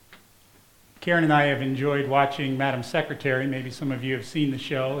Karen and I have enjoyed watching Madam Secretary. Maybe some of you have seen the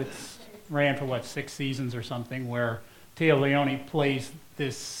show. It's ran for, 6 seasons or something, where Tia Leone plays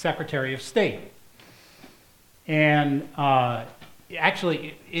this Secretary of State. And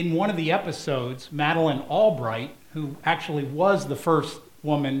actually, in one of the episodes, Madeleine Albright, who actually was the first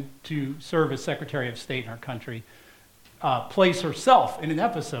woman to serve as Secretary of State in our country, plays herself in an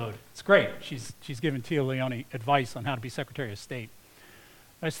episode. It's great. She's given Tia Leone advice on how to be Secretary of State.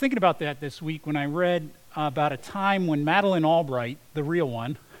 I was thinking about that this week when I read about a time when Madeleine Albright, the real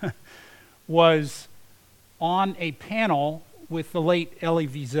one, was on a panel with the late Elie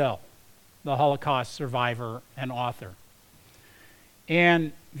Wiesel, the Holocaust survivor and author.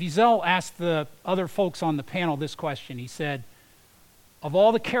 And Wiesel asked the other folks on the panel this question. He said, of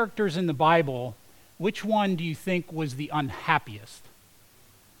all the characters in the Bible, which one do you think was the unhappiest?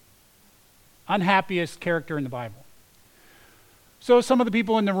 Unhappiest character in the Bible. So some of the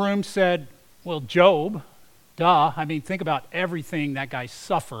people in the room said, well, Job, duh. I mean, think about everything that guy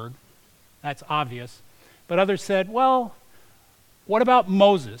suffered. That's obvious. But others said, well, what about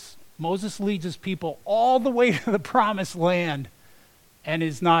Moses? Moses leads his people all the way to the promised land and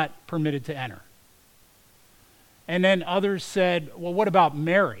is not permitted to enter. And then others said, well, what about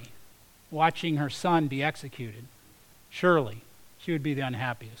Mary, watching her son be executed? Surely she would be the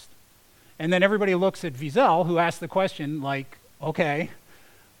unhappiest. And then everybody looks at Wiesel, who asked the question, like, okay,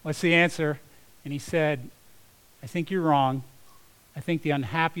 what's the answer? And he said, I think you're wrong. I think the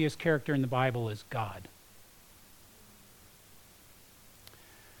unhappiest character in the Bible is God.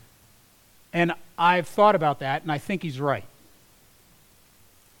 And I've thought about that, and I think he's right.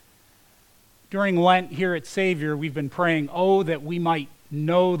 During Lent here at Savior, we've been praying, oh, that we might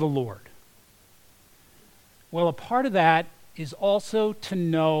know the Lord. Well, a part of that is also to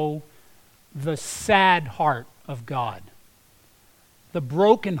know the sad heart of God, the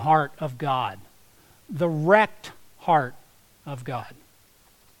broken heart of God, the wrecked heart of God.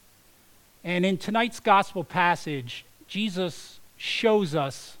 And in tonight's gospel passage, Jesus shows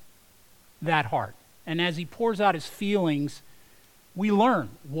us that heart. And as he pours out his feelings, we learn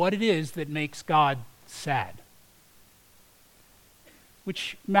what it is that makes God sad,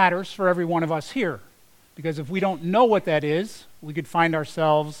 which matters for every one of us here. Because if we don't know what that is, we could find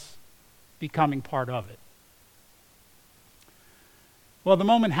ourselves becoming part of it. Well, the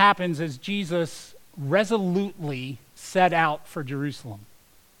moment happens as Jesus resolutely set out for Jerusalem.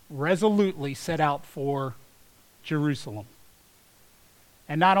 Resolutely set out for Jerusalem.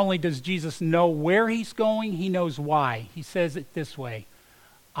 And not only does Jesus know where he's going, he knows why. He says it this way,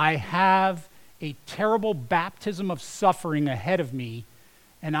 I have a terrible baptism of suffering ahead of me,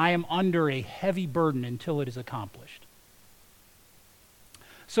 and I am under a heavy burden until it is accomplished.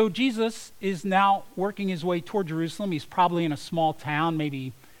 So Jesus is now working his way toward Jerusalem. He's probably in a small town,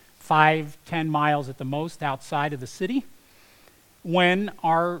 maybe 5-10 miles at the most outside of the city, when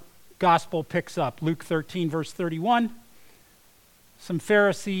our gospel picks up. Luke 13, verse 31, some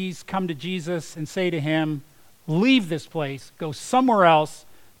Pharisees come to Jesus and say to him, leave this place, go somewhere else,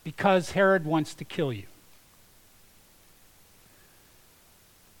 because Herod wants to kill you.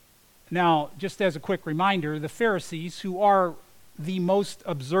 Now, just as a quick reminder, the Pharisees, who are the most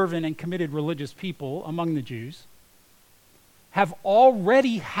observant and committed religious people among the Jews, have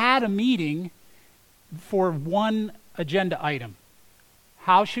already had a meeting for one agenda item.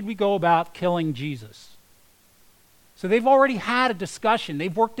 How should we go about killing Jesus? So they've already had a discussion.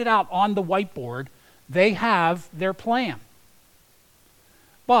 They've worked it out on the whiteboard. They have their plan.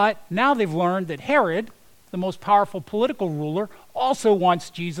 But now they've learned that Herod, the most powerful political ruler, also wants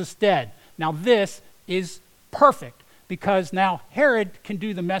Jesus dead. Now this is perfect, because now Herod can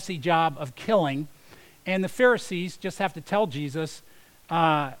do the messy job of killing, and the Pharisees just have to tell Jesus,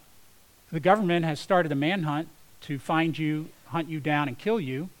 the government has started a manhunt to find you, hunt you down, and kill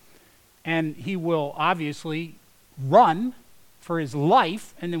you, and he will obviously run for his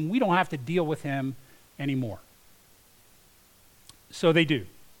life, and then we don't have to deal with him anymore. So they do.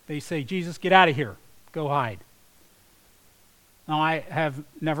 They say, Jesus, get out of here. Go hide. Now, I have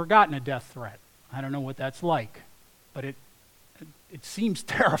never gotten a death threat. I don't know what that's like, but it seems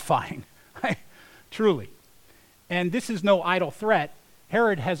terrifying, truly. And this is no idle threat.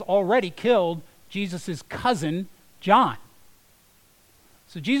 Herod has already killed Jesus' cousin, John.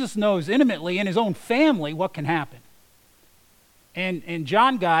 So Jesus knows intimately in his own family what can happen. And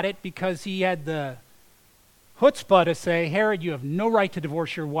John got it because he had the chutzpah to say, Herod, you have no right to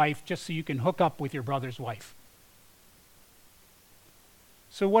divorce your wife just so you can hook up with your brother's wife.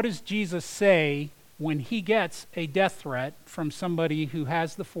 So what does Jesus say when he gets a death threat from somebody who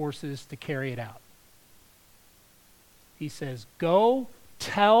has the forces to carry it out? He says, go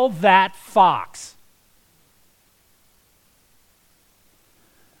tell that fox.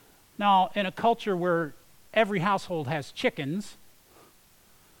 Now, in a culture where every household has chickens,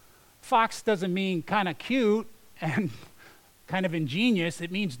 fox doesn't mean kind of cute and kind of ingenious.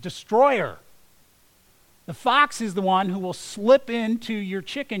 It means destroyer. The fox is the one who will slip into your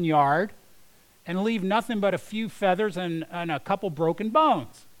chicken yard and leave nothing but a few feathers and a couple broken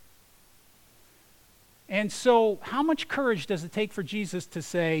bones. And so, how much courage does it take for Jesus to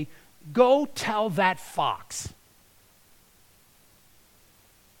say, go tell that fox?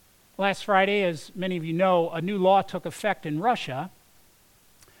 Last Friday, as many of you know, a new law took effect in Russia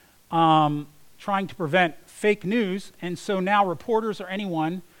trying to prevent fake news. And so now reporters or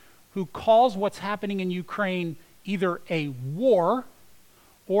anyone who calls what's happening in Ukraine either a war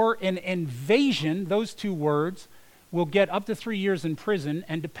or an invasion, those two words, will get up to 3 years in prison,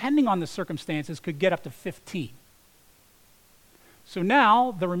 and depending on the circumstances, could get up to 15. So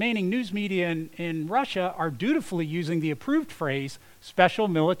now the remaining news media in Russia are dutifully using the approved phrase, special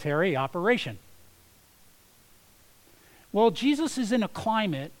military operation. Well, Jesus is in a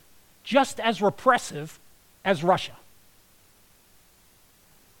climate just as repressive as Russia.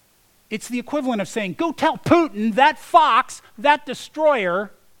 It's the equivalent of saying, go tell Putin, that fox, that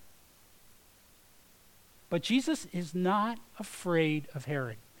destroyer. But Jesus is not afraid of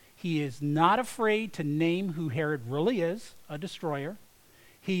Herod. He is not afraid to name who Herod really is, a destroyer.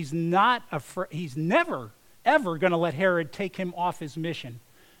 He's never, ever going to let Herod take him off his mission.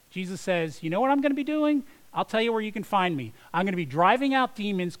 Jesus says, you know what I'm going to be doing? I'll tell you where you can find me. I'm going to be driving out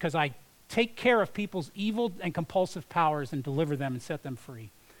demons because I take care of people's evil and compulsive powers and deliver them and set them free.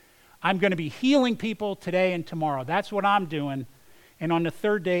 I'm going to be healing people today and tomorrow. That's what I'm doing. And on the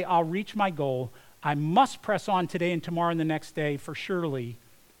third day, I'll reach my goal. I must press on today and tomorrow and the next day, for surely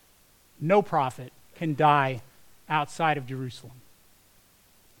no prophet can die outside of Jerusalem.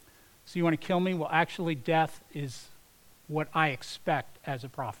 So you want to kill me? Well, actually, death is what I expect as a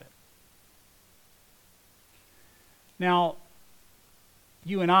prophet. Now,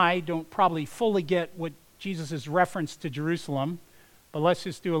 you and I don't probably fully get what Jesus' reference to Jerusalem, but let's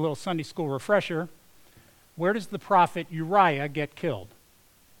just do a little Sunday school refresher. Where does the prophet Uriah get killed?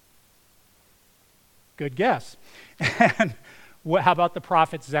 Good guess. And how about the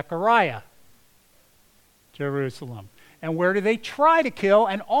prophet Zechariah? Jerusalem. And where do they try to kill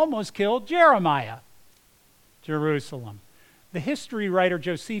and almost kill Jeremiah? Jerusalem. The history writer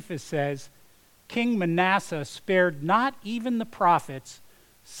Josephus says, King Manasseh spared not even the prophets,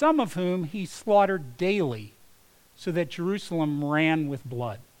 some of whom he slaughtered daily, so that Jerusalem ran with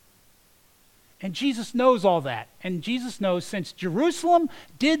blood. And Jesus knows all that. And Jesus knows, since Jerusalem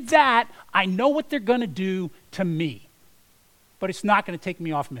did that, I know what they're going to do to me. But it's not going to take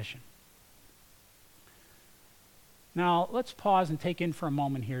me off mission. Now, let's pause and take in for a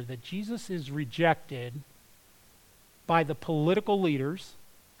moment here that Jesus is rejected by the political leaders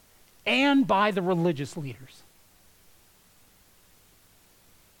and by the religious leaders.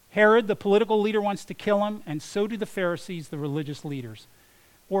 Herod, the political leader, wants to kill him, and so do the Pharisees, the religious leaders.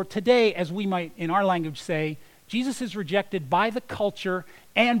 Or today, as we might in our language say, Jesus is rejected by the culture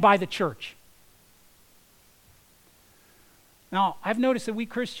and by the church. Now, I've noticed that we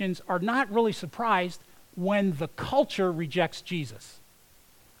Christians are not really surprised when the culture rejects Jesus.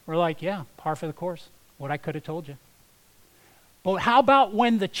 We're like, yeah, par for the course, what I could have told you. But how about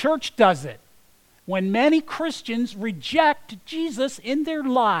when the church does it? When many Christians reject Jesus in their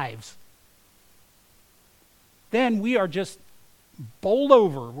lives, then we are just bowled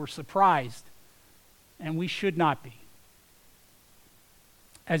over. We're surprised, and we should not be.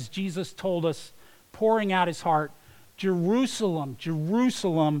 As Jesus told us, pouring out his heart, Jerusalem,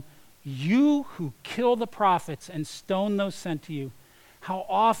 Jerusalem, you who kill the prophets and stone those sent to you, how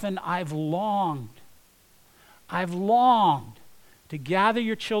often I've longed to gather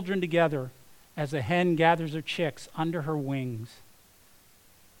your children together as a hen gathers her chicks under her wings,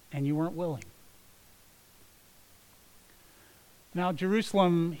 and you weren't willing. Now,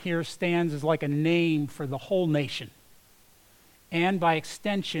 Jerusalem here stands as like a name for the whole nation, and by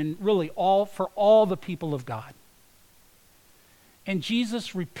extension, really for all the people of God. And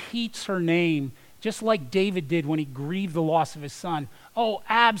Jesus repeats her name just like David did when he grieved the loss of his son. Oh,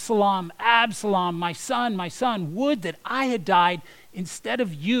 Absalom, Absalom, my son, would that I had died instead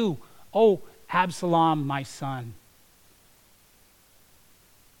of you. Oh, Absalom, my son.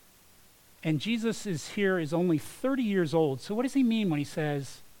 And Jesus is only 30 years old. So what does he mean when he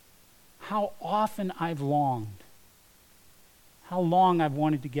says, how often I've longed, how long I've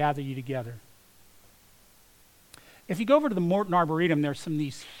wanted to gather you together? If you go over to the Morton Arboretum, there's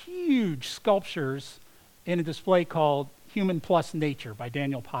these huge sculptures in a display called Human Plus Nature by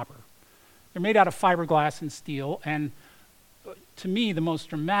Daniel Popper. They're made out of fiberglass and steel, and to me, the most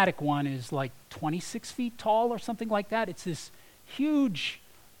dramatic one is like 26 feet tall or something like that. It's this huge,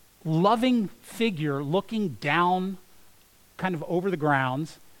 loving figure looking down kind of over the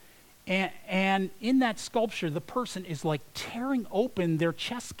grounds. And in that sculpture, the person is like tearing open their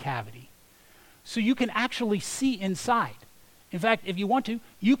chest cavity. So you can actually see inside. In fact, if you want to,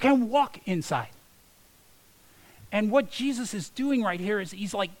 you can walk inside. And what Jesus is doing right here is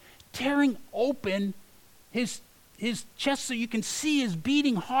he's like tearing open his chest so you can see his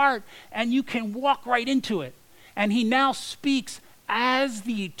beating heart and you can walk right into it. And he now speaks as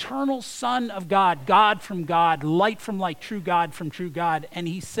the eternal Son of God, God from God, light from light, true God from true God. And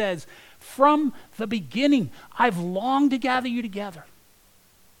he says, from the beginning, I've longed to gather you together.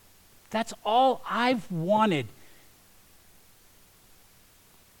 That's all I've wanted.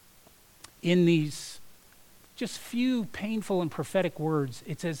 In these just few painful and prophetic words,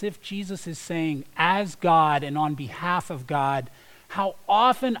 it's as if Jesus is saying, as God and on behalf of God, how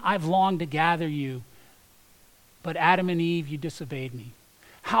often I've longed to gather you, but Adam and Eve, you disobeyed me.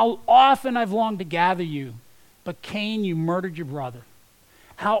 How often I've longed to gather you, but Cain, you murdered your brother.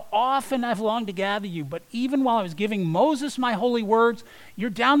 How often I've longed to gather you, but even while I was giving Moses my holy words,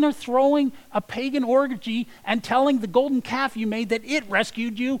 you're down there throwing a pagan orgy and telling the golden calf you made that it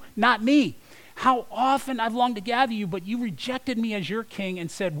rescued you, not me. How often I've longed to gather you, but you rejected me as your king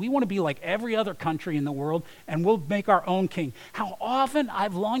and said, we want to be like every other country in the world and we'll make our own king. How often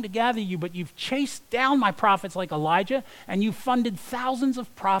I've longed to gather you, but you've chased down my prophets like Elijah and you funded thousands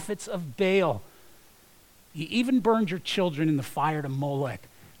of prophets of Baal. You even burned your children in the fire to Molech.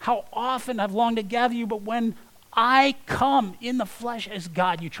 How often I've longed to gather you, but when I come in the flesh as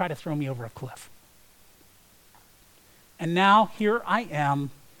God, you try to throw me over a cliff. And now here I am,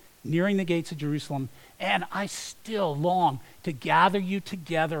 nearing the gates of Jerusalem, and I still long to gather you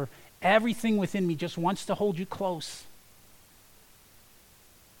together. Everything within me just wants to hold you close.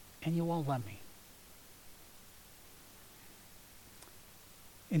 And you won't let me.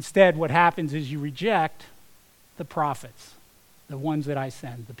 Instead, what happens is you reject the prophets, the ones that I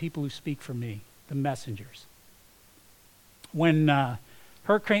send, the people who speak for me, the messengers. When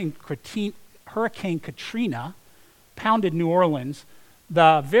Hurricane Katrina pounded New Orleans,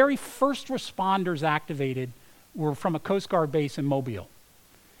 the very first responders activated were from a Coast Guard base in Mobile.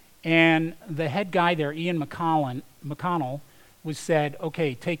 And the head guy there, Ian McConnell, was said,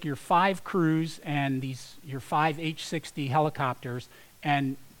 okay, take your 5 crews and your 5 H-60 helicopters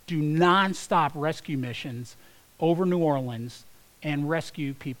and do nonstop rescue missions over New Orleans and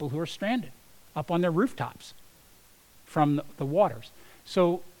rescue people who are stranded up on their rooftops from the waters.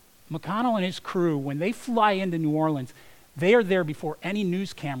 So McConnell and his crew, when they fly into New Orleans, they are there before any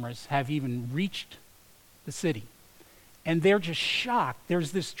news cameras have even reached the city. And they're just shocked.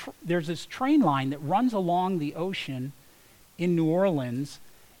 There's this train line that runs along the ocean in New Orleans,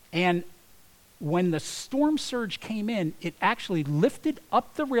 and when the storm surge came in, it actually lifted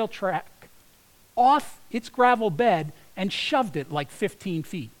up the rail track off its gravel bed and shoved it like 15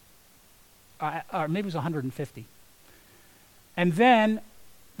 feet. Or maybe it was 150. And then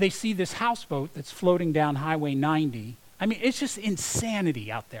they see this houseboat that's floating down Highway 90. I mean, it's just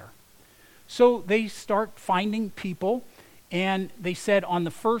insanity out there. So they start finding people, and they said on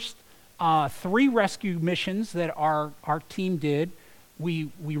the first 3 rescue missions that our team did,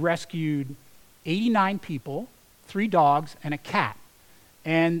 we rescued 89 people, 3 dogs, and a cat.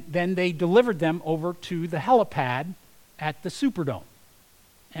 And then they delivered them over to the helipad at the Superdome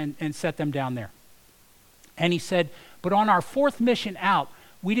and set them down there. And he said, but on our 4th mission out,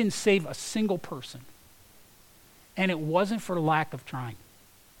 we didn't save a single person. And it wasn't for lack of trying.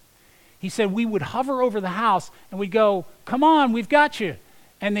 He said we would hover over the house and we'd go, come on, we've got you.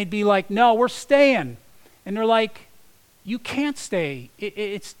 And they'd be like, no, we're staying. And they're like, you can't stay.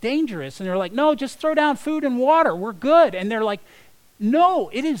 It's dangerous. And they're like, no, just throw down food and water. We're good. And they're like, no,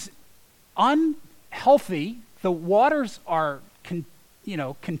 it is unhealthy. The waters are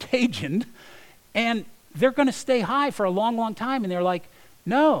contagion. And they're going to stay high for a long, long time. And they're like,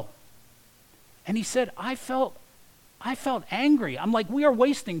 no. And he said, I felt angry. I'm like, we are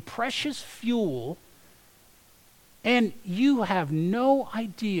wasting precious fuel, and you have no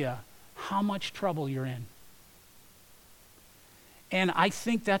idea how much trouble you're in. And I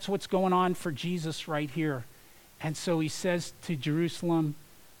think that's what's going on for Jesus right here. And so he says to Jerusalem,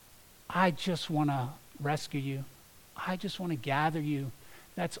 I just want to rescue you. I just want to gather you.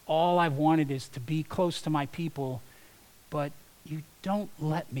 That's all I've wanted, is to be close to my people, but you don't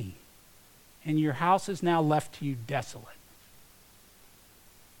let me. And your house is now left to you desolate.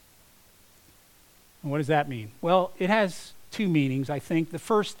 And what does that mean? Well, it has two meanings, I think. The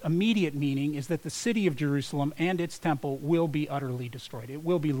first immediate meaning is that the city of Jerusalem and its temple will be utterly destroyed. It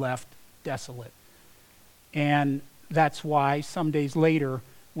will be left desolate. And that's why some days later,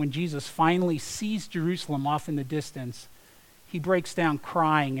 when Jesus finally sees Jerusalem off in the distance, he breaks down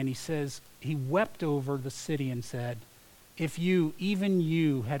crying and he says, he wept over the city and said, if you, even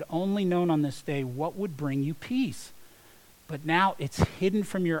you, had only known on this day what would bring you peace. But now it's hidden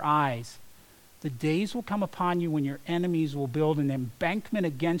from your eyes. The days will come upon you when your enemies will build an embankment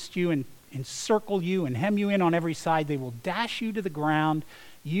against you and encircle you and hem you in on every side. They will dash you to the ground,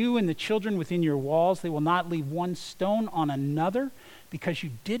 you and the children within your walls. They will not leave one stone on another because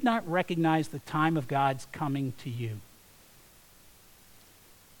you did not recognize the time of God's coming to you.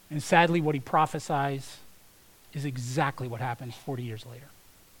 And sadly, what he prophesies is exactly what happens 40 years later.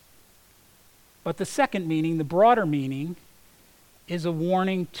 But the second meaning, the broader meaning, is a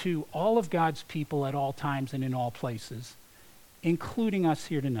warning to all of God's people at all times and in all places, including us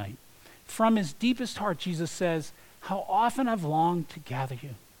here tonight. From his deepest heart, Jesus says, how often I've longed to gather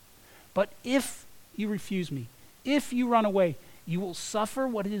you. But if you refuse me, if you run away, you will suffer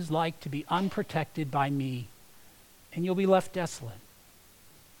what it is like to be unprotected by me, and you'll be left desolate.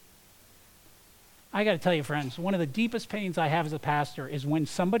 I got to tell you, friends, one of the deepest pains I have as a pastor is when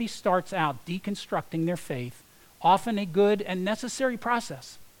somebody starts out deconstructing their faith, often a good and necessary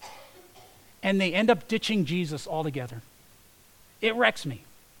process, and they end up ditching Jesus altogether. It wrecks me.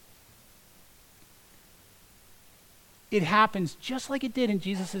 It happens just like it did in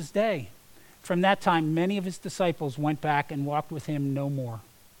Jesus' day. From that time, many of his disciples went back and walked with him no more.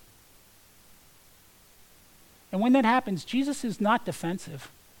 And when that happens, Jesus is not defensive.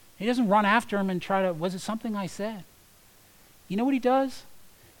 He doesn't run after him and try to, was it something I said? You know what he does?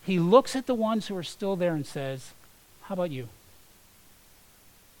 He looks at the ones who are still there and says, how about you?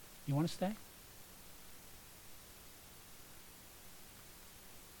 You want to stay?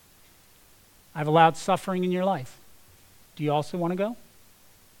 I've allowed suffering in your life. Do you also want to go?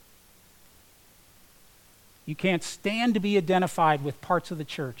 You can't stand to be identified with parts of the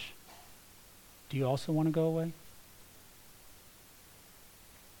church. Do you also want to go away?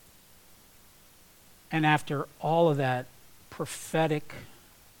 And after all of that prophetic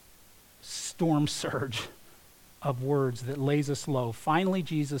storm surge of words that lays us low, finally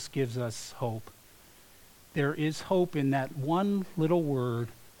Jesus gives us hope. There is hope in that one little word,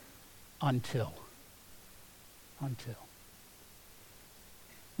 until. Until.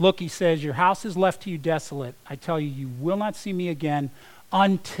 Look, he says, your house is left to you desolate. I tell you, you will not see me again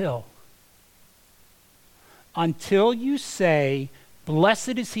until you say,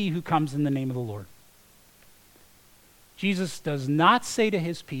 blessed is he who comes in the name of the Lord. Jesus does not say to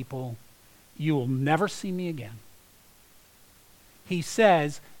his people, you will never see me again. He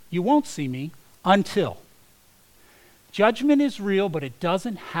says, you won't see me until. Judgment is real, but it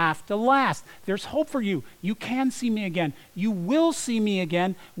doesn't have to last. There's hope for you. You can see me again. You will see me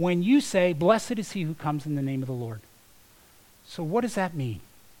again when you say, blessed is he who comes in the name of the Lord. So what does that mean?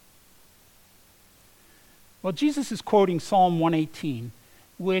 Well, Jesus is quoting Psalm 118,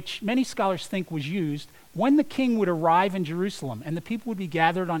 which many scholars think was used when the king would arrive in Jerusalem and the people would be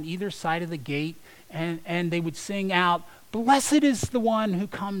gathered on either side of the gate and they would sing out, blessed is the one who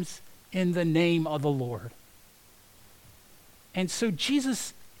comes in the name of the Lord. And so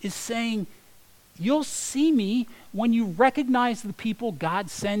Jesus is saying, you'll see me when you recognize the people God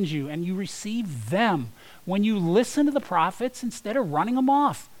sends you and you receive them. When you listen to the prophets instead of running them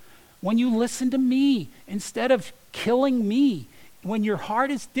off. When you listen to me instead of killing me. When your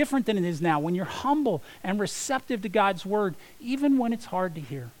heart is different than it is now. When you're humble and receptive to God's word, even when it's hard to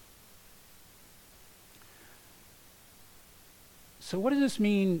hear. So what does this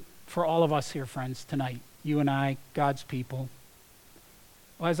mean for all of us here, friends, tonight? You and I, God's people.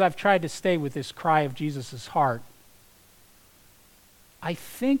 Well, as I've tried to stay with this cry of Jesus' heart, I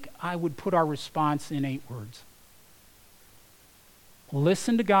think I would put our response in 8 words.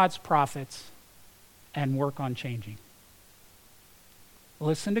 Listen to God's prophets and work on changing.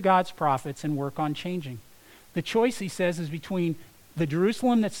 Listen to God's prophets and work on changing. The choice, he says, is between the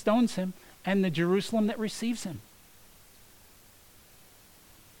Jerusalem that stones him and the Jerusalem that receives him.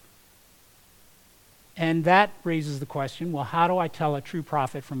 And that raises the question, well, how do I tell a true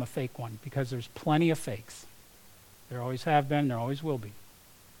prophet from a fake one? Because there's plenty of fakes. There always have been, there always will be.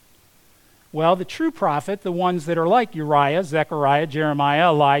 Well, the true prophet, the ones that are like Uriah, Zechariah, Jeremiah,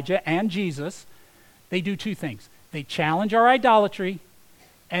 Elijah, and Jesus, they do 2 things. They challenge our idolatry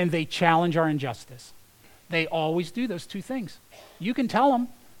and they challenge our injustice. They always do those 2 things. You can tell them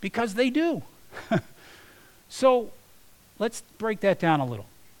because they do. So let's break that down a little.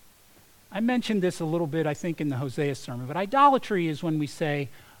 I mentioned this a little bit, I think, in the Hosea sermon, but idolatry is when we say,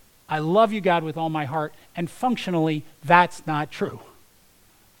 I love you, God, with all my heart, and functionally, that's not true.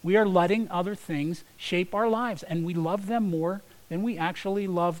 We are letting other things shape our lives, and we love them more than we actually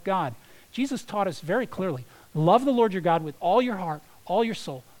love God. Jesus taught us very clearly, love the Lord your God with all your heart, all your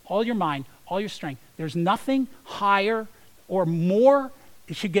soul, all your mind, all your strength. There's nothing higher or more,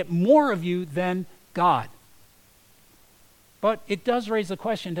 it should get more of you than God. But it does raise the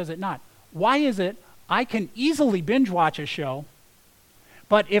question, does it not? Why is it I can easily binge watch a show,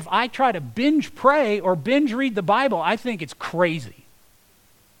 but if I try to binge pray or binge read the Bible, I think it's crazy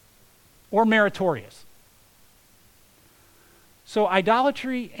or meritorious? So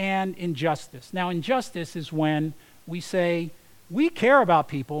idolatry and injustice. Now, injustice is when we say we care about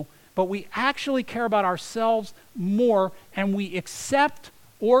people, but we actually care about ourselves more, and we accept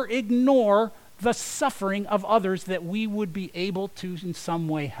or ignore the suffering of others that we would be able to in some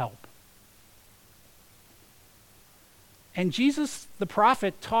way help. And Jesus, the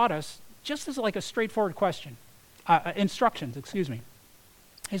prophet, taught us, just as like a straightforward instructions.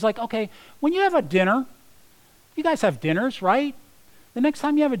 He's like, okay, when you have a dinner, you guys have dinners, right? The next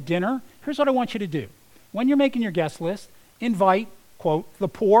time you have a dinner, here's what I want you to do. When you're making your guest list, invite, quote, the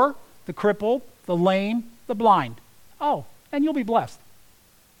poor, the crippled, the lame, the blind. Oh, and you'll be blessed.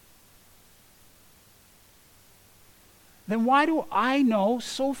 Then why do I know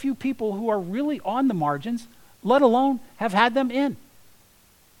so few people who are really on the margins, let alone have had them in?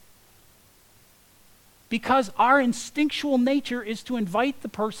 Because our instinctual nature is to invite the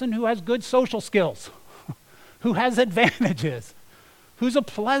person who has good social skills, who has advantages, who's a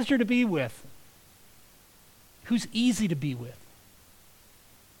pleasure to be with, who's easy to be with.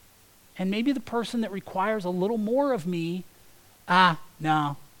 And maybe the person that requires a little more of me,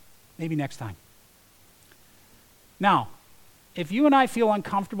 no, maybe next time. Now, if you and I feel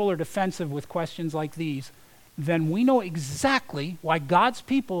uncomfortable or defensive with questions like these, then we know exactly why God's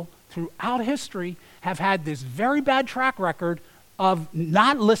people throughout history have had this very bad track record of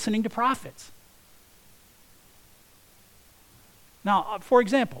not listening to prophets. Now, for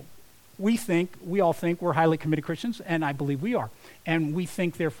example, we all think we're highly committed Christians, and I believe we are. And we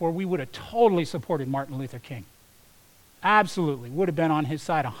think, therefore, we would have totally supported Martin Luther King. Absolutely. Would have been on his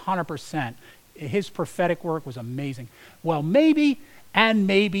side 100%. His prophetic work was amazing. Well, maybe and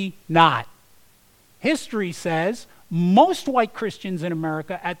maybe not. History says most white Christians in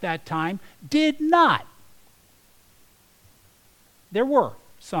America at that time did not. There were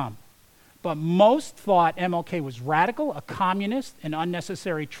some. But most thought MLK was radical, a communist, an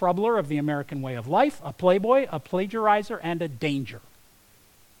unnecessary troubler of the American way of life, a playboy, a plagiarizer, and a danger.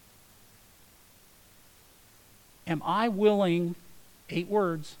 Am I willing, 8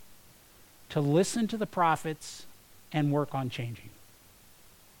 words, to listen to the prophets and work on changing?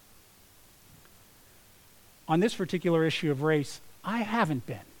 On this particular issue of race, I haven't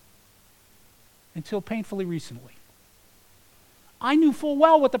been until painfully recently. I knew full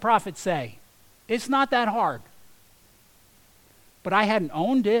well what the prophets say. It's not that hard. But I hadn't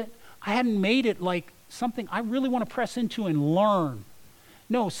owned it. I hadn't made it like something I really want to press into and learn.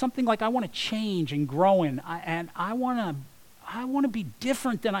 No, something like I want to change and grow in. I want to be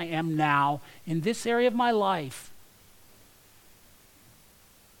different than I am now in this area of my life.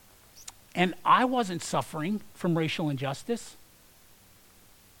 And I wasn't suffering from racial injustice.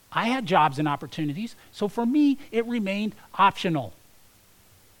 I had jobs and opportunities, so for me, it remained optional.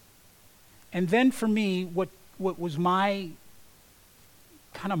 And then for me, what was my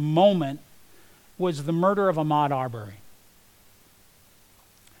kind of moment was the murder of Ahmaud Arbery.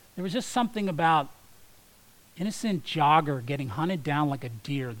 There was just something about innocent jogger getting hunted down like a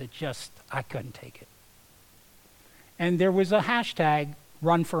deer that just, I couldn't take it. And there was a hashtag,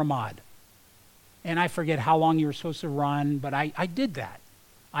 Run for Ahmaud. And I forget how long you were supposed to run, but I did that.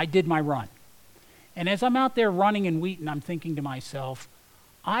 I did my run. And as I'm out there running in Wheaton, I'm thinking to myself,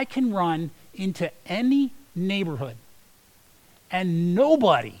 I can run into any neighborhood and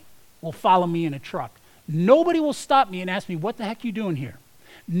nobody will follow me in a truck. Nobody will stop me and ask me, what the heck are you doing here?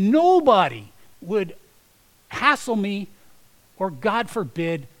 Nobody would hassle me or, God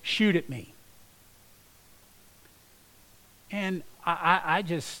forbid, shoot at me. And I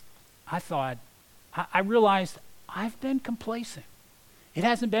realized I've been complacent. It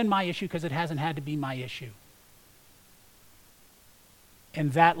hasn't been my issue because it hasn't had to be my issue.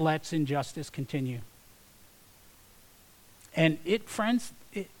 And that lets injustice continue. And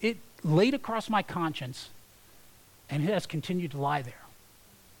it laid across my conscience, and it has continued to lie there.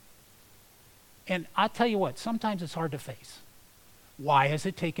 And I'll tell you what, sometimes it's hard to face. Why has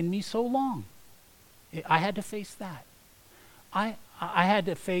it taken me so long? I had to face that. I I had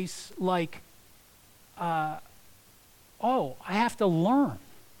to face like, I have to learn.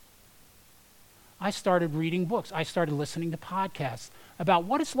 I started reading books. I started listening to podcasts about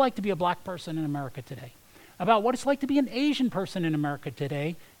what it's like to be a black person in America today, about what it's like to be an Asian person in America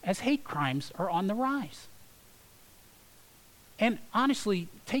today as hate crimes are on the rise. And honestly,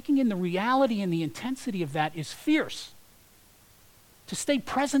 taking in the reality and the intensity of that is fierce. To stay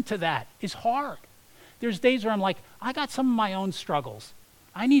present to that is hard. There's days where I'm like, I got some of my own struggles.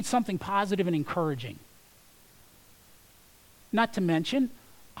 I need something positive and encouraging. Not to mention,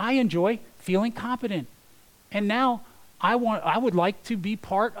 I enjoy feeling competent. And now I would like to be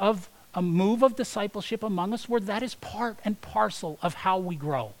part of a move of discipleship among us where that is part and parcel of how we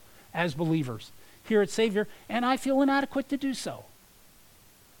grow as believers here at Savior, and I feel inadequate to do so.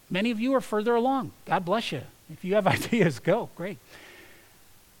 Many of you are further along. God bless you. If you have ideas, go. Great.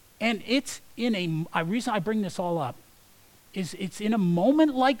 And it's in a reason I bring this all up is it's in a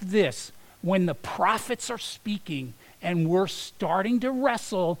moment like this when the prophets are speaking and we're starting to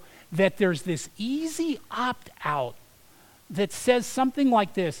wrestle that there's this easy opt-out that says something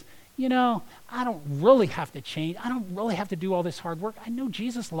like this, I don't really have to change. I don't really have to do all this hard work. I know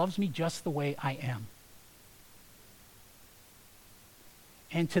Jesus loves me just the way I am.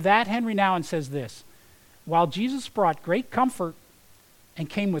 And to that, Henry Nouwen says this: while Jesus brought great comfort and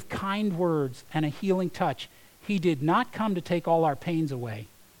came with kind words and a healing touch, he did not come to take all our pains away.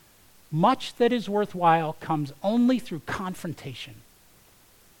 Much that is worthwhile comes only through confrontation.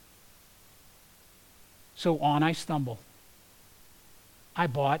 So on I stumble. I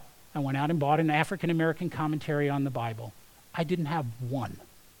went out and bought an African American commentary on the Bible. I didn't have one.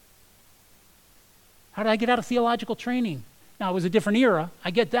 How did I get out of theological training? Now, it was a different era.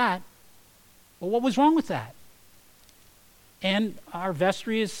 I get that. But what was wrong with that? And our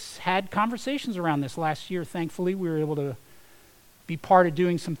vestry has had conversations around this last year. Thankfully, we were able to be part of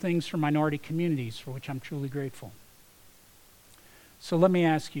doing some things for minority communities, for which I'm truly grateful. So let me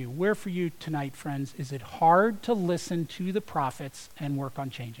ask you, where for you tonight, friends, is it hard to listen to the prophets and work on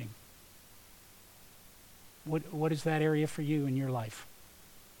changing? What is that area for you in your life?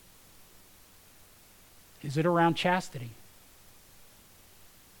 Is it around chastity?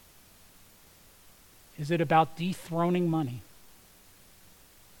 Is it about dethroning money?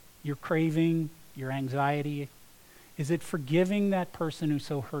 Your craving, your anxiety? Is it forgiving that person who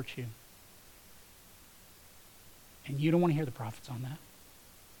so hurt you? And you don't want to hear the prophets on that.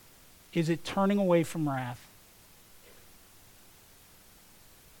 Is it turning away from wrath?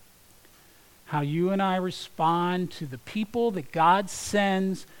 How you and I respond to the people that God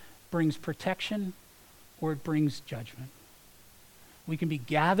sends brings protection or it brings judgment. We can be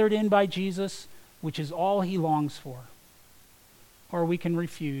gathered in by Jesus, which is all he longs for, or we can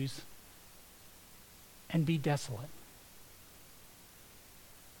refuse and be desolate.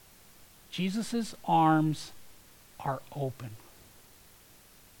 Jesus' arms are open.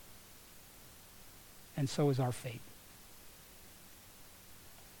 And so is our fate.